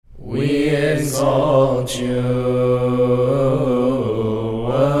exalt you.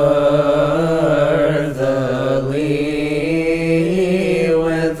 Worthily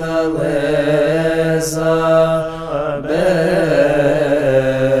with Elizabeth,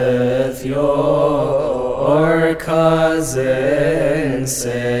 your cousin,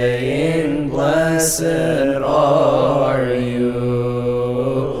 saying, Blessed are you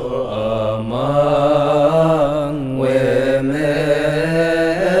among women,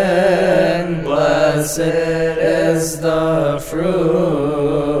 blessed is the fruit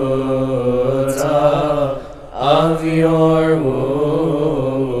of your womb.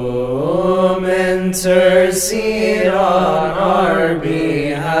 Intercede on our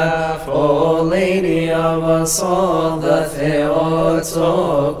behalf, O Lady of us all, the Theotokos,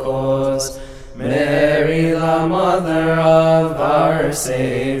 Mary, the mother of our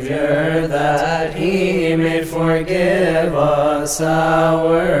Savior, that he may forgive us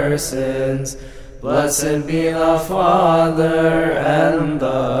our sins. Blessed be the Father, and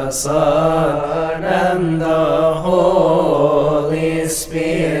the Son, and the Holy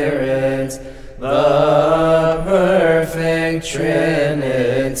Spirit, the perfect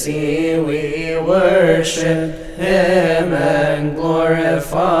Trinity. We worship him and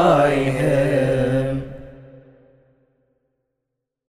glorify him.